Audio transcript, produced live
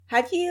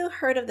Have you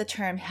heard of the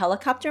term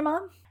helicopter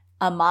mom?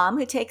 A mom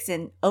who takes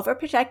an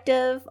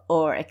overprotective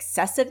or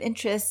excessive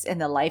interest in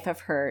the life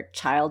of her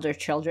child or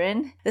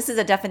children. This is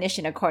a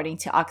definition according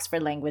to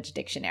Oxford Language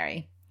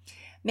Dictionary.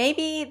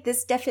 Maybe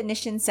this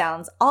definition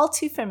sounds all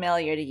too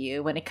familiar to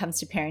you when it comes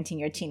to parenting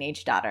your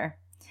teenage daughter.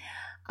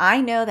 I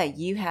know that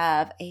you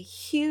have a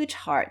huge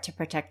heart to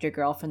protect your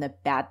girl from the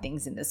bad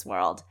things in this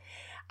world.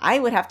 I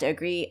would have to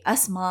agree,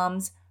 us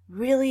moms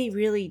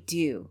really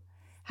do.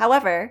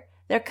 However,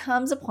 there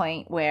comes a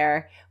point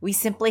where we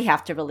simply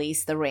have to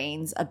release the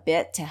reins a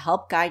bit to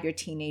help guide your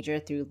teenager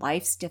through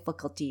life's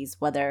difficulties,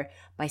 whether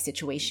by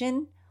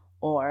situation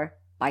or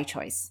by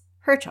choice,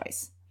 her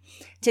choice.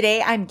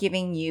 Today, I'm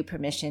giving you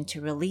permission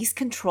to release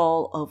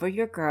control over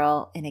your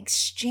girl in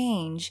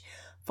exchange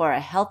for a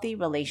healthy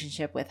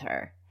relationship with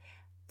her.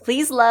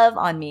 Please love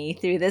on me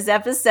through this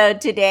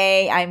episode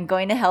today. I'm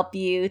going to help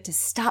you to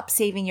stop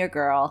saving your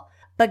girl,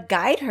 but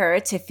guide her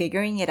to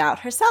figuring it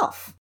out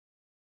herself.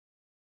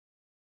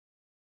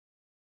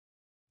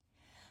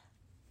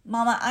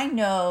 Mama, I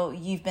know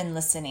you've been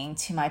listening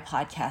to my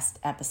podcast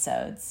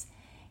episodes,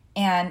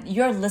 and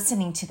you're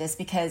listening to this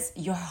because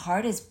your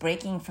heart is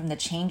breaking from the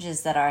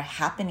changes that are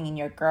happening in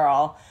your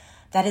girl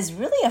that is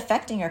really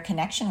affecting your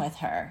connection with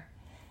her.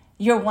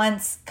 Your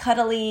once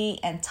cuddly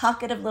and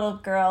talkative little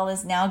girl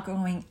is now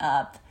growing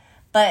up,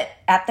 but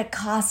at the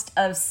cost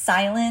of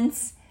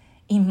silence,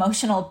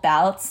 emotional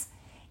bouts,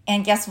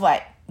 and guess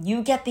what?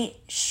 You get the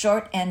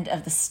short end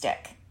of the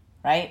stick,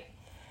 right?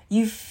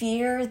 You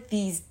fear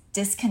these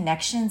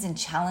disconnections and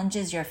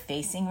challenges you're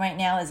facing right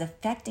now is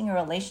affecting your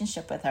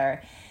relationship with her.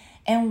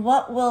 And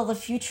what will the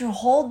future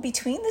hold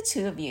between the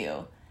two of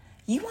you?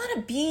 You want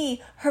to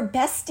be her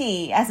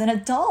bestie as an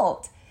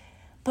adult,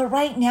 but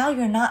right now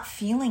you're not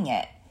feeling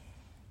it.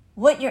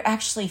 What you're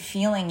actually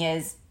feeling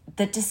is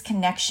the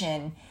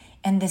disconnection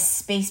and this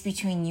space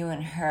between you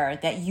and her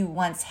that you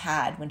once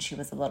had when she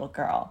was a little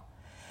girl.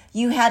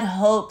 You had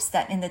hopes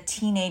that in the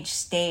teenage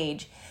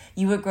stage,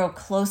 you would grow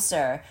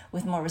closer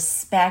with more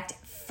respect,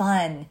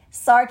 fun,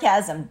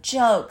 sarcasm,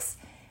 jokes,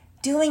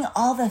 doing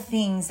all the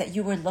things that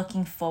you were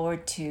looking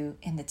forward to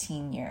in the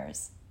teen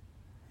years.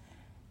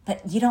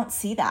 But you don't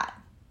see that.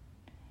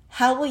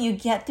 How will you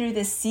get through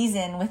this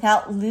season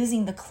without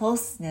losing the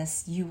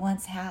closeness you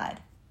once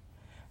had?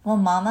 Well,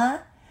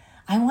 Mama,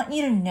 I want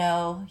you to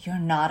know you're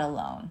not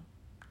alone.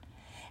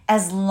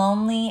 As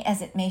lonely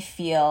as it may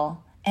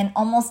feel and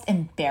almost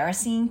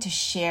embarrassing to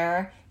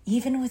share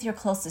even with your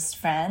closest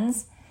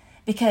friends,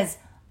 because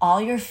all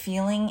you're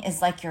feeling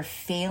is like you're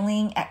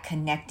failing at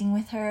connecting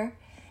with her,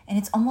 and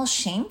it's almost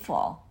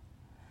shameful.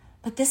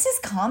 But this is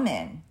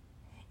common.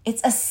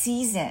 It's a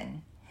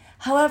season.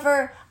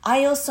 However,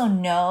 I also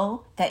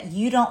know that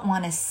you don't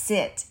want to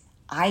sit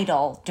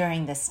idle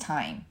during this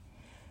time.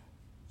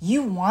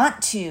 You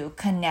want to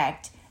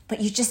connect,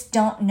 but you just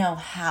don't know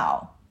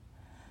how.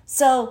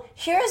 So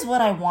here's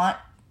what I want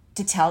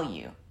to tell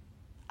you.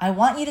 I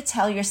want you to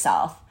tell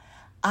yourself,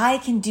 I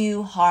can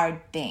do hard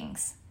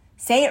things.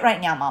 Say it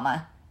right now,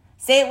 Mama.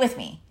 Say it with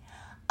me.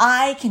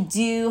 I can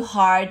do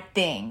hard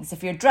things.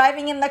 If you're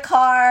driving in the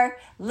car,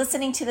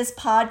 listening to this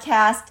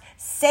podcast,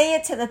 say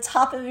it to the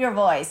top of your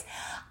voice.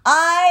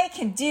 I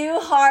can do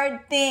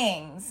hard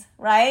things,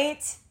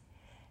 right?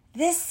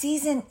 This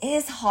season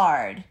is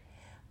hard,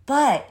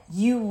 but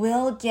you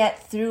will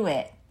get through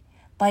it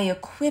by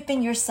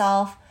equipping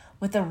yourself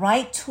with the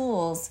right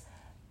tools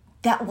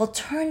that will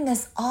turn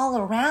this all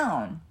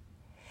around.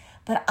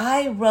 But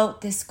I wrote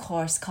this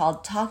course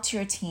called Talk to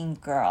Your Teen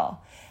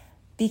Girl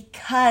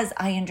because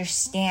I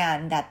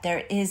understand that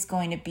there is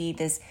going to be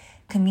this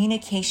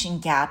communication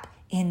gap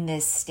in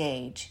this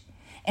stage.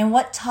 And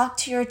what Talk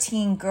to Your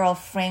Teen Girl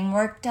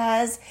framework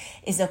does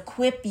is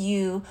equip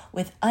you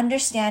with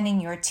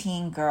understanding your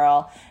teen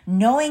girl,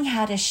 knowing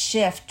how to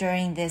shift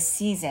during this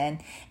season.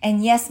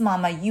 And yes,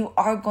 Mama, you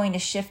are going to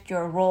shift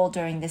your role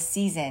during this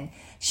season.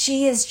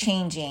 She is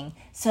changing,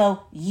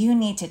 so you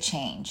need to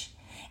change.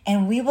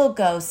 And we will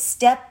go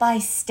step by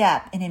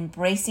step in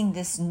embracing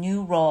this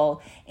new role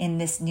in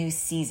this new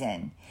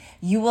season.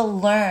 You will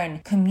learn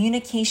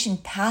communication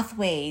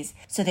pathways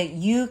so that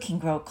you can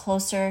grow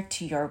closer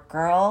to your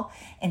girl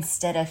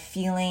instead of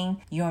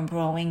feeling you're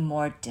growing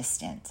more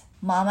distant.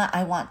 Mama,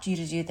 I want you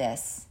to do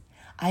this.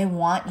 I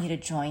want you to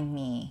join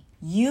me.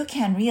 You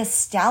can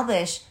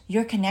reestablish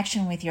your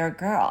connection with your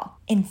girl.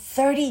 In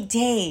 30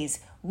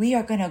 days, we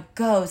are going to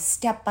go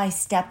step by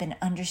step in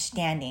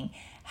understanding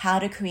how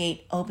to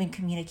create open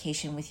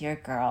communication with your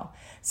girl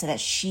so that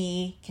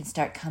she can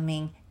start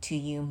coming to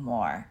you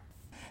more.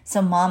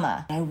 So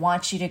Mama, I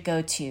want you to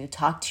go to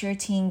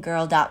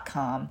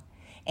talktoyourteengirl.com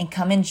and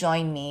come and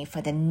join me for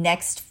the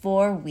next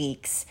 4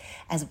 weeks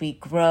as we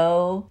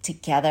grow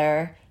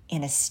together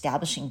in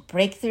establishing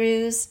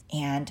breakthroughs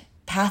and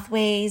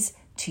pathways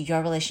to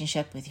your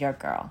relationship with your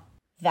girl.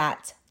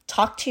 That's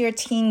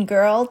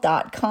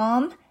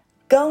talktoyourteengirl.com.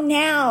 Go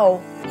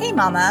now! Hey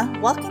Mama,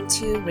 welcome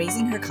to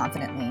Raising Her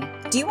Confidently.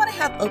 Do you want to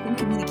have open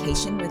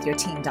communication with your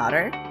teen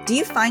daughter? Do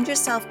you find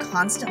yourself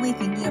constantly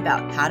thinking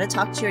about how to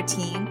talk to your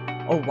teen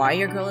or why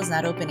your girl is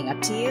not opening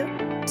up to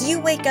you? Do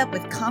you wake up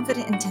with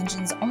confident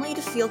intentions only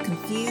to feel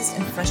confused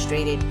and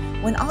frustrated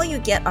when all you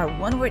get are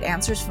one-word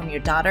answers from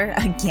your daughter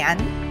again?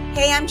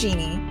 Hey, I'm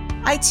Jeannie.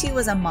 I too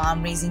was a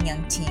mom raising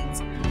young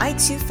teens. I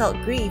too felt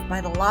grieved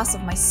by the loss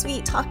of my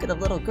sweet, talkative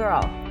little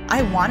girl.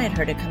 I wanted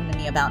her to come to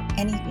me about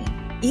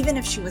anything, even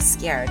if she was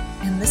scared,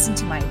 and listen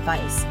to my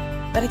advice.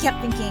 But I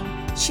kept thinking,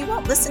 she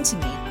won't listen to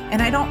me,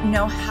 and I don't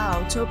know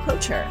how to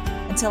approach her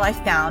until I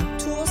found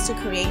tools to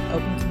create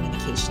open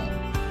communication.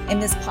 In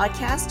this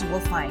podcast, you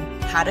will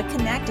find how to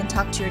connect and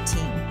talk to your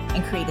teen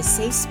and create a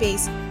safe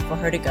space for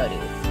her to go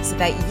to so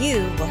that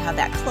you will have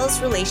that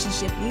close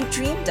relationship you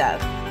dreamed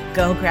of.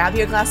 Go grab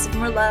your glass of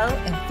Merlot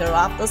and throw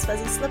off those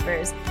fuzzy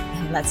slippers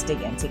and let's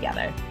dig in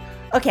together.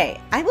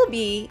 Okay, I will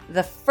be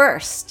the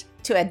first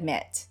to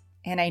admit,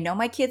 and I know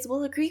my kids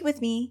will agree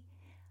with me,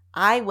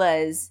 I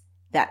was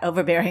that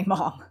overbearing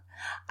mom.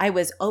 I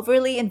was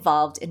overly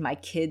involved in my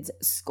kids'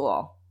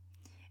 school.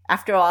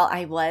 After all,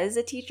 I was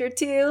a teacher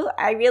too.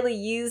 I really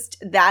used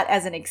that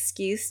as an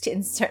excuse to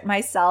insert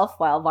myself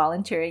while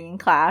volunteering in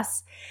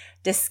class,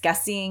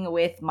 discussing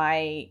with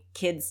my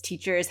kids'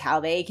 teachers how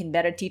they can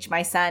better teach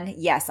my son.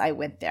 Yes, I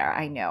went there.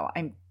 I know.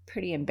 I'm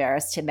pretty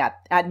embarrassed to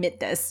admit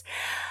this.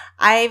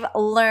 I've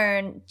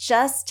learned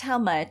just how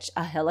much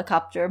a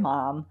helicopter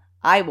mom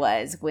I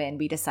was when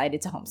we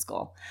decided to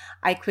homeschool.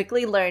 I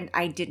quickly learned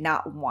I did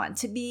not want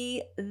to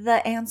be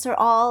the answer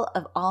all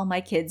of all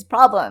my kids'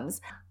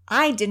 problems.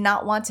 I did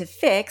not want to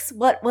fix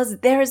what was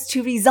theirs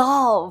to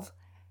resolve.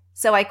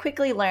 So I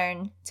quickly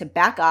learned to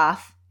back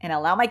off and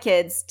allow my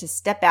kids to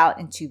step out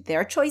into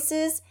their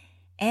choices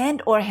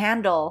and or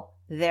handle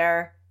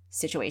their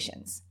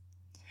situations.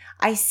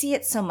 I see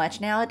it so much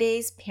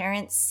nowadays,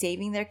 parents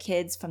saving their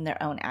kids from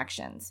their own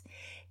actions.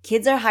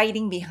 Kids are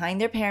hiding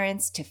behind their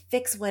parents to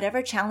fix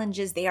whatever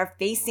challenges they are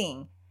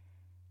facing.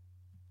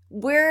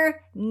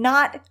 We're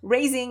not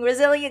raising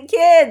resilient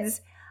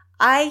kids.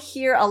 I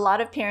hear a lot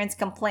of parents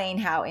complain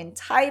how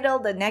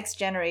entitled the next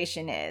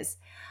generation is.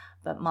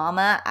 But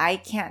Mama, I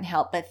can't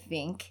help but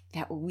think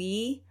that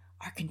we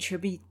are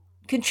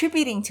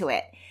contributing to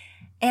it.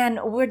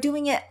 And we're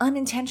doing it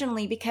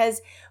unintentionally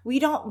because we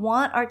don't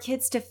want our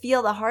kids to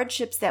feel the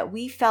hardships that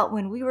we felt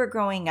when we were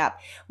growing up.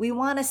 We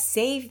want to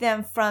save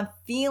them from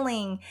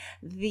feeling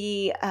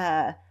the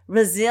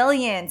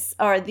resilience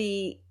or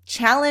the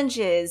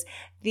challenges,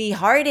 the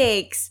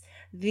heartaches,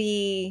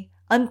 the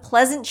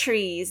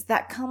unpleasantries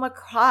that come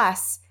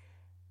across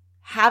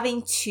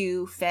having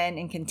to fend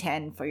and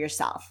contend for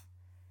yourself.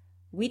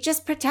 We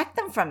just protect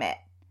them from it,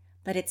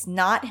 but it's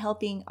not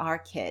helping our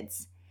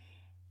kids.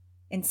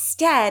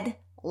 Instead,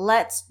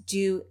 let's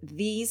do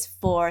these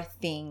 4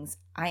 things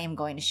I am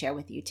going to share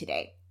with you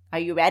today. Are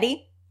you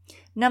ready?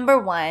 Number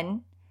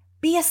 1,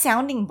 be a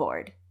sounding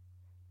board.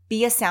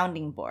 Be a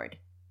sounding board.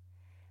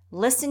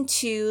 Listen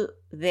to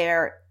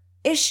their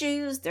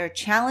issues, their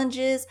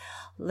challenges,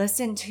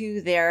 listen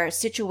to their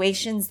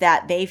situations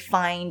that they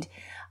find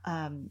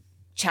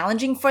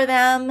challenging for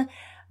them,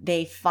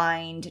 they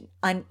find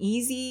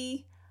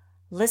uneasy.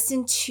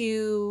 Listen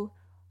to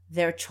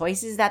their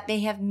choices that they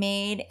have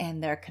made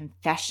and their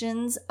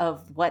confessions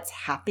of what's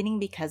happening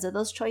because of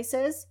those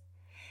choices.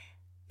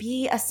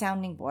 Be a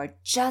sounding board.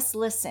 Just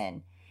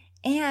listen.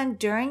 And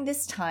during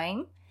this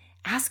time,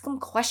 ask them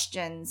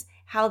questions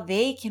how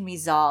they can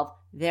resolve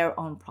their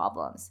own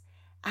problems.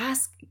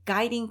 Ask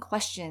guiding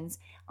questions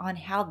on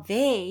how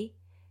they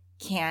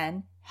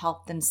can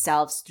help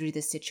themselves through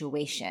the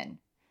situation.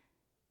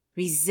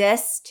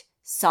 Resist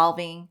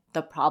solving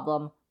the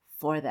problem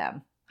for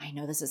them. I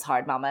know this is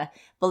hard, Mama.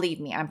 Believe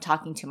me, I'm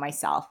talking to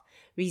myself.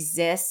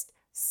 Resist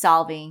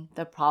solving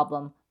the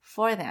problem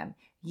for them.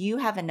 You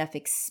have enough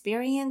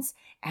experience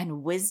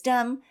and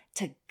wisdom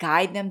to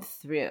guide them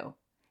through,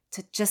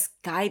 to just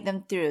guide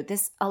them through.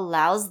 This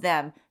allows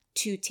them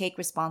to take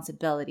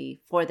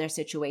responsibility for their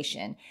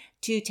situation,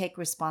 to take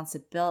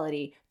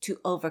responsibility to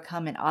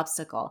overcome an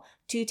obstacle,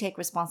 to take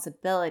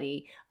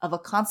responsibility of a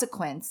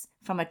consequence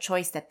from a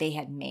choice that they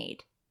had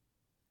made.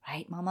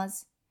 Right,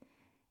 mamas?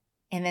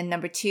 And then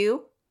number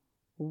 2,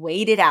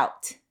 wait it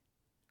out.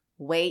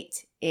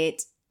 Wait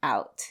it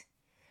out.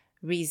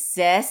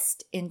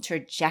 Resist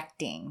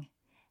interjecting.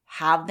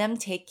 Have them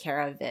take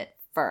care of it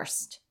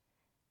first.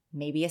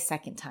 Maybe a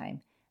second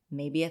time,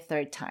 maybe a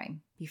third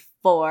time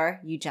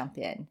before you jump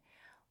in.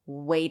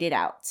 Wait it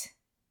out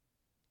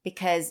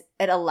because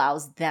it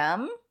allows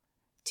them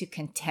to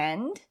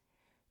contend,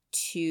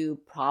 to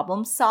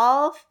problem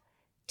solve,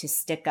 to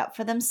stick up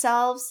for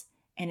themselves,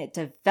 and it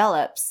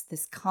develops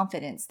this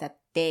confidence that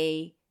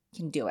they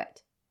can do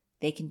it.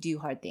 They can do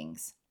hard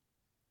things.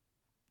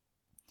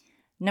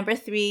 Number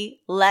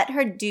 3, let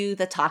her do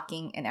the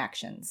talking and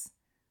actions.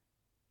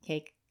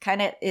 Okay,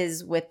 kind of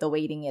is with the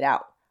waiting it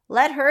out.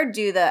 Let her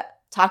do the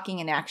talking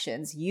and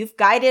actions. You've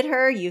guided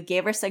her. You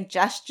gave her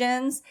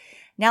suggestions.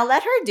 Now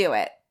let her do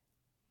it.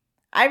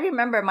 I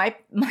remember my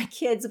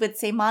kids would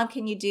say, Mom,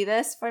 can you do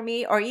this for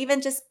me? Or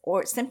even just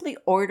simply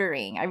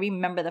ordering. I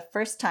remember the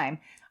first time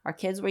our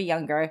kids were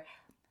younger,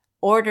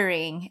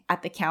 ordering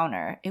at the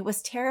counter. It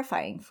was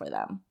terrifying for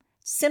them.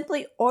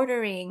 Simply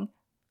ordering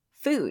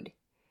food.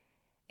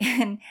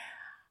 And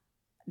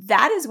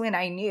that is when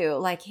I knew,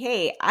 like,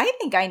 hey, I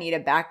think I need to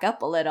back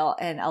up a little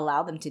and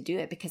allow them to do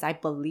it because I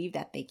believe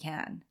that they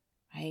can,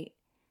 right?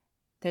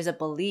 There's a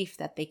belief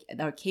that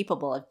they're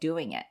capable of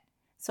doing it.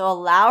 So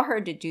allow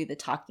her to do the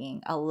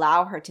talking,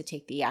 allow her to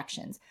take the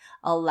actions,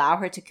 allow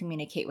her to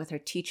communicate with her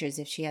teachers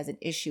if she has an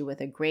issue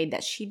with a grade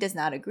that she does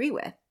not agree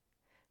with,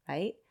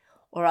 right?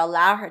 Or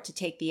allow her to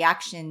take the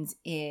actions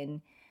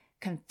in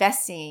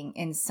confessing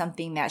in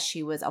something that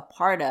she was a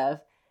part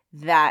of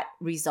that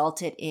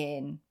resulted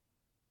in,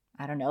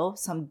 I don't know,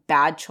 some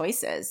bad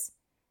choices.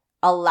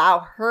 Allow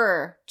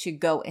her to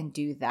go and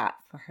do that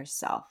for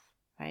herself,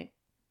 right?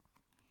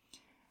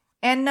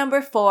 And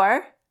number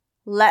 4,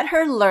 let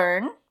her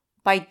learn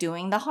by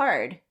doing the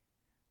hard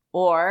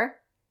or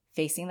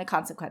facing the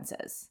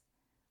consequences.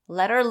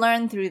 Let her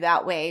learn through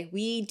that way.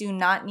 We do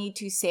not need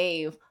to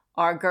save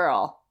our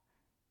girl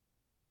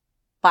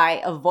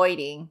by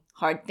avoiding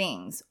hard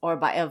things or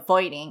by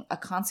avoiding a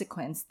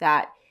consequence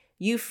that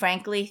you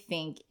frankly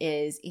think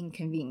is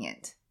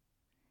inconvenient.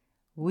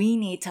 We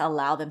need to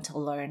allow them to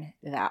learn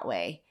that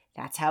way.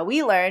 That's how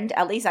we learned.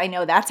 At least I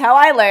know that's how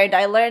I learned.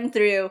 I learned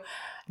through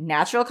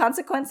natural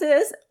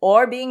consequences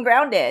or being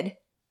grounded,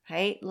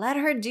 right? Let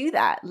her do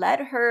that. Let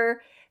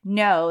her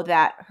know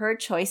that her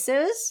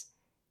choices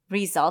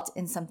result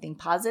in something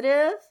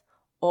positive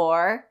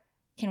or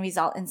can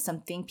result in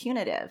something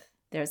punitive.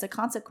 There's a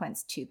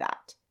consequence to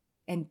that,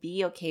 and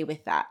be okay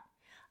with that.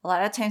 A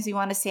lot of times we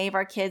want to save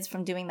our kids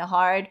from doing the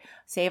hard,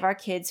 save our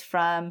kids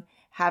from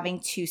having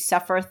to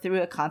suffer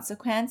through a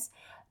consequence,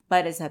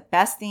 but it's the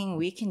best thing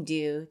we can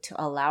do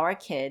to allow our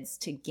kids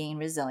to gain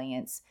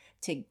resilience,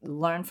 to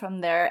learn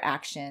from their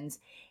actions,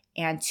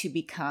 and to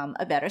become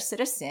a better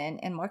citizen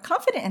and more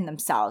confident in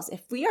themselves.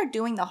 If we are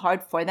doing the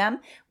hard for them,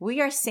 we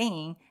are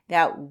saying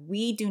that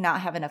we do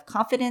not have enough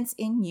confidence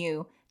in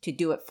you to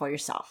do it for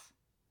yourself.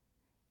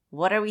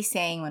 What are we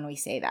saying when we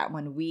say that,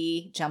 when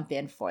we jump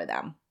in for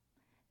them?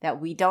 That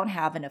we don't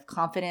have enough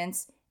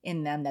confidence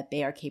in them that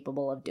they are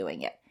capable of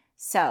doing it.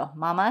 So,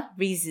 mama,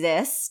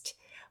 resist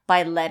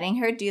by letting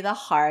her do the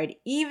hard,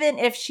 even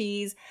if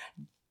she's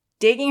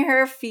digging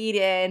her feet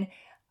in,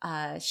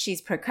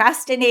 she's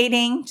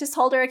procrastinating. Just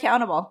hold her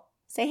accountable.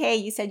 Say, hey,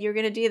 you said you were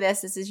going to do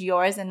this. This is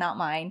yours and not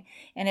mine.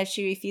 And if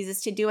she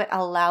refuses to do it,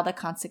 allow the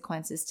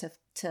consequences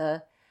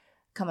to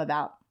come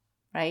about,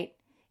 right?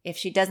 If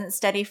she doesn't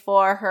study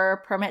for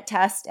her permit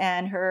test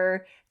and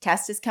her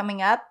test is coming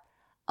up,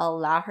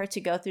 allow her to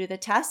go through the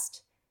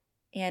test.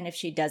 And if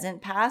she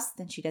doesn't pass,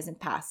 then she doesn't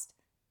pass,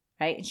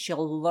 right? And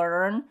she'll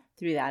learn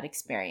through that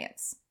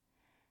experience.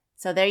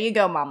 So there you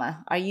go,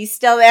 mama. Are you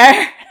still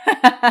there?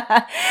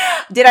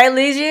 Did I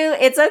lose you?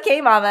 It's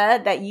okay,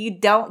 mama, that you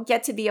don't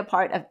get to be a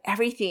part of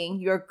everything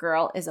your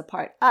girl is a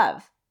part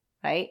of,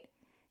 right?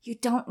 You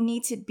don't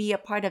need to be a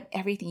part of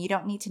everything. You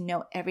don't need to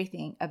know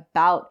everything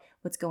about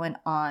what's going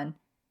on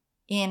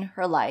in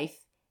her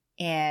life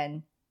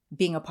and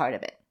being a part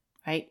of it,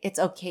 right? It's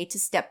okay to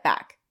step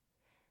back.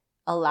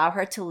 Allow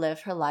her to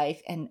live her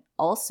life and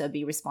also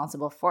be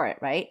responsible for it,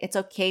 right? It's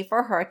okay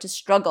for her to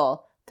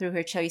struggle through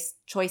her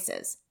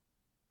choices.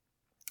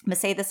 I'm going to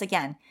say this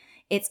again.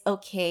 It's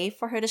okay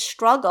for her to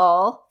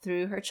struggle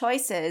through her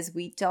choices.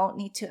 We don't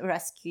need to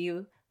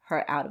rescue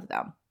her out of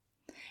them.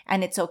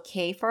 And it's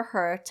okay for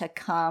her to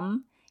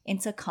come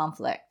into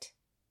conflict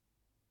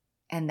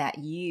and that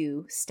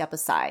you step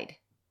aside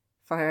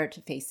for her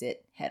to face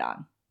it head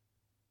on.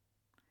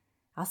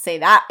 I'll say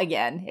that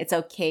again. It's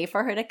okay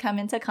for her to come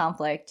into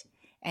conflict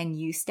and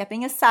you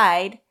stepping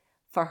aside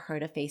for her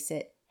to face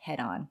it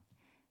head on.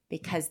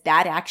 Because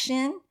that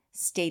action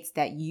states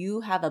that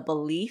you have a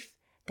belief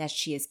that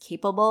she is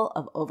capable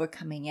of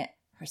overcoming it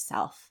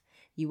herself.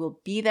 You will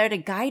be there to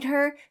guide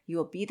her. You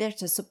will be there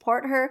to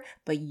support her,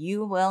 but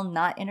you will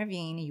not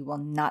intervene. You will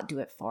not do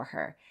it for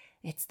her.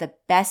 It's the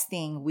best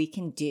thing we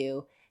can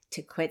do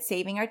to quit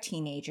saving our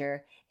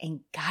teenager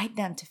and guide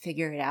them to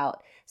figure it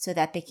out so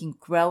that they can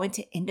grow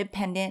into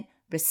independent,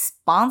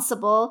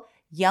 responsible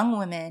young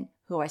women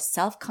who are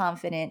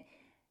self-confident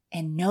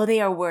and know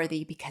they are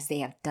worthy because they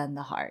have done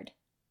the hard.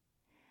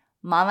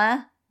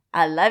 Mama,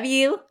 I love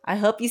you. I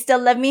hope you still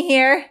love me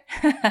here.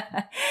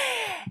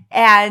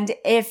 And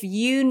if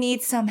you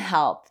need some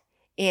help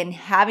in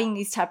having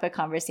these type of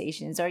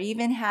conversations or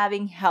even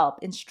having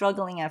help in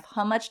struggling of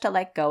how much to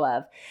let go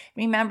of,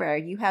 remember,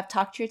 you have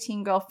Talk to Your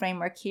Teen Girl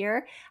framework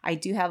here. I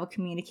do have a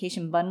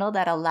communication bundle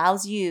that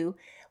allows you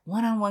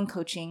one-on-one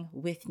coaching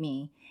with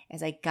me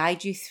as I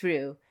guide you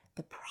through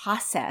the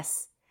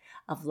process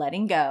of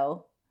letting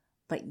go,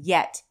 but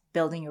yet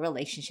building a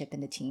relationship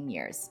in the teen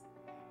years.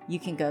 You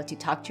can go to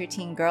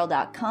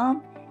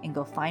talktoyourteengirl.com and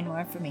go find more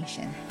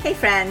information. Hey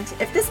friend,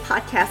 if this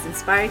podcast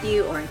inspired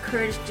you or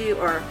encouraged you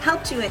or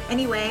helped you in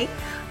any way,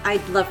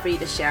 I'd love for you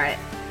to share it.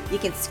 You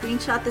can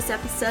screenshot this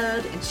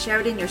episode and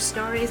share it in your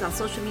stories on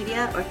social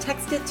media or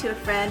text it to a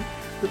friend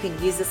who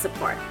can use the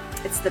support.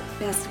 It's the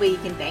best way you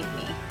can thank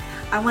me.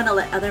 I want to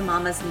let other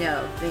mamas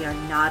know they are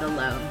not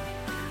alone.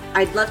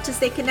 I'd love to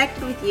stay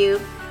connected with you.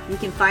 You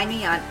can find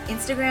me on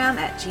Instagram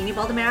at Jeannie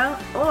Baldomero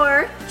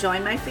or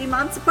join my free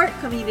mom support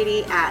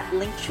community at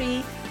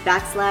Linktree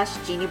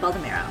 /Jeannie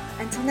Baldemero.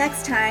 Until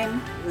next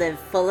time, live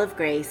full of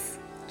grace,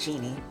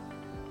 Jeannie.